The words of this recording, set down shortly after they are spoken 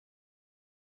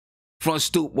Front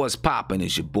Stoop, what's poppin'?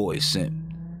 Is your boy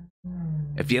Sim.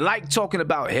 If you like talking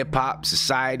about hip-hop,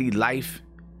 society, life,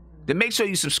 then make sure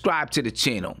you subscribe to the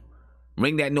channel,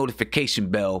 ring that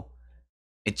notification bell,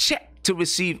 and check to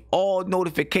receive all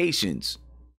notifications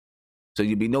so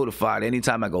you'll be notified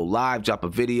anytime I go live, drop a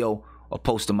video, or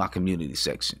post in my community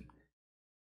section.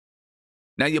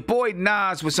 Now, your boy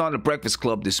Nas was on the Breakfast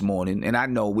Club this morning, and I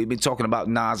know we've been talking about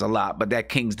Nas a lot, but that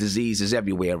KingsDisease is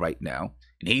everywhere right now,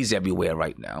 and he's everywhere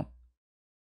right now.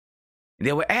 And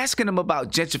they were asking him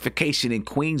about gentrification in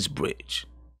Queensbridge.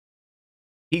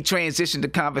 He transitioned the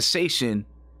conversation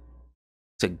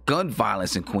to gun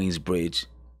violence in Queensbridge,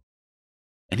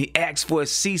 and he asked for a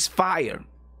ceasefire.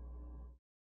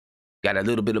 Got a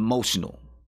little bit emotional.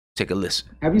 Take a listen.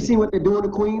 Have you seen what they're doing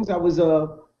in Queens? I was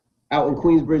out in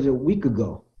Queensbridge a week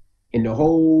ago, and the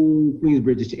whole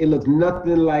Queensbridge, it looks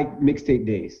nothing like mixtape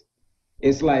days.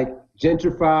 It's like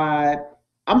gentrified.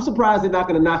 I'm surprised they're not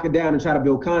going to knock it down and try to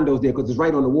build condos there because it's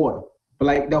right on the water. But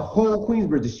like the whole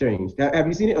Queensbridge has changed. Have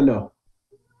you seen it or no?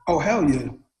 Oh, hell yeah.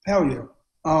 Hell yeah.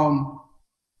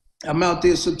 I'm out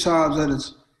there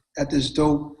sometimes at this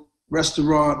dope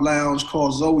restaurant lounge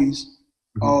called Zoe's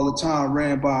all the time,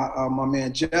 ran by my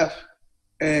man Jeff.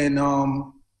 And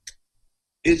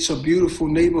it's a beautiful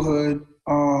neighborhood.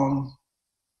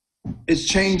 It's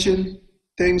changing.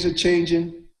 Things are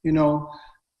changing, you know.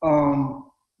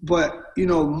 But, you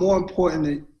know, more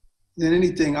important than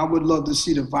anything, I would love to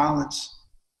see the violence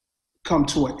come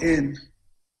to an end.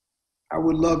 I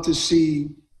would love to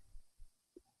see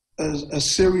a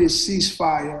serious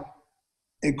ceasefire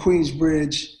in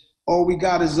Queensbridge. All we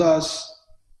got is us.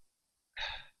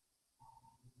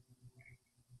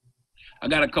 I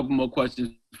got a couple more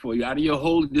questions for you. Out of your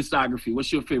whole discography,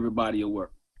 what's your favorite body of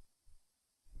work?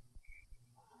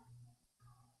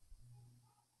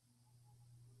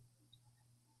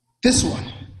 This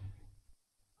one.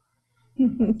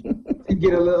 You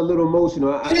get a little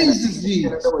emotional. KingsDisease.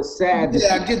 I know it's sad.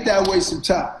 Yeah, I get that way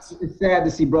sometimes. It's sad to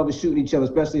see brothers shooting each other,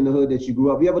 especially in the hood that you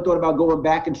grew up. You ever thought about going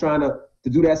back and trying to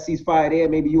do that ceasefire there?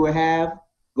 Maybe you and Have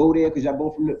go there because y'all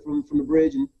both from the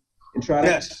bridge and try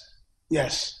that.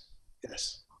 Yes. You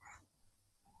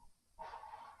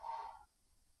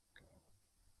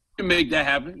can make that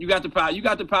happen. You got the power. You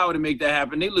got the power to make that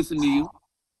happen. They listen to you.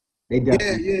 They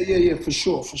definitely. Yeah, for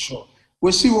sure.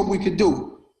 We'll see what we can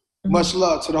do. Much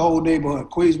love to the whole neighborhood.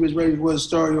 Queensbridge, Ravenswood,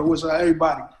 Astoria,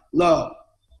 everybody. Love.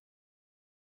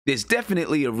 There's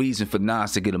definitely a reason for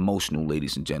Nas to get emotional,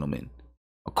 ladies and gentlemen.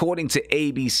 According to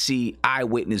ABC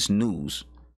Eyewitness News,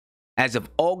 as of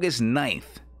August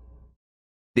 9th,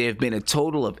 there have been a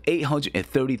total of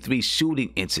 833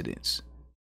 shooting incidents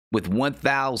with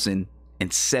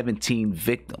 1,017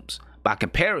 victims. By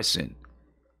comparison,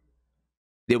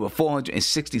 there were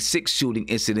 466 shooting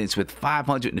incidents with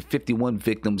 551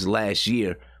 victims last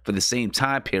year for the same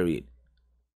time period,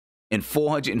 and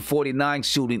 449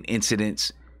 shooting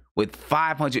incidents with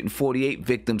 548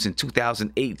 victims in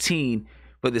 2018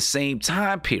 for the same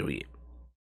time period.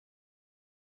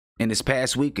 In this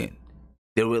past weekend,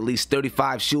 there were at least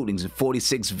 35 shootings and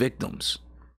 46 victims,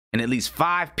 and at least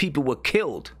 5 people were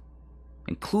killed,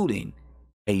 including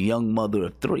a young mother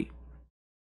of 3.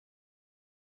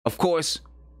 Of course,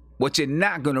 what you're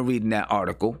not going to read in that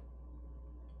article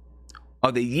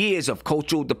are the years of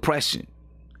cultural depression,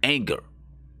 anger,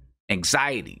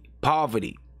 anxiety,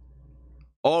 poverty,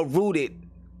 all rooted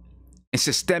in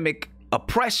systemic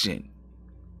oppression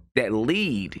that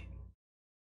lead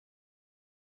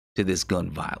to this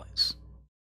gun violence.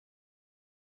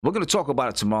 We're going to talk about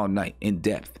it tomorrow night in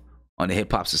depth on the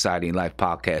Hip Hop Society and Life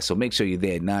podcast, so make sure you're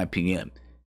there at 9 p.m.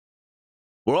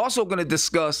 We're also going to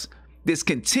discuss this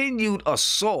continued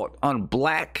assault on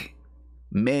black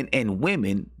men and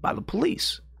women by the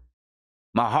police.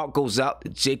 My heart goes out to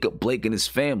Jacob Blake and his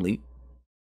family,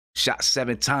 shot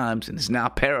 7 times and is now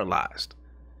paralyzed.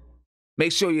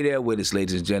 Make sure you're there with us,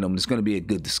 ladies and gentlemen. It's going to be a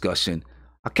good discussion.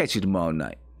 I'll catch you tomorrow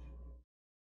night.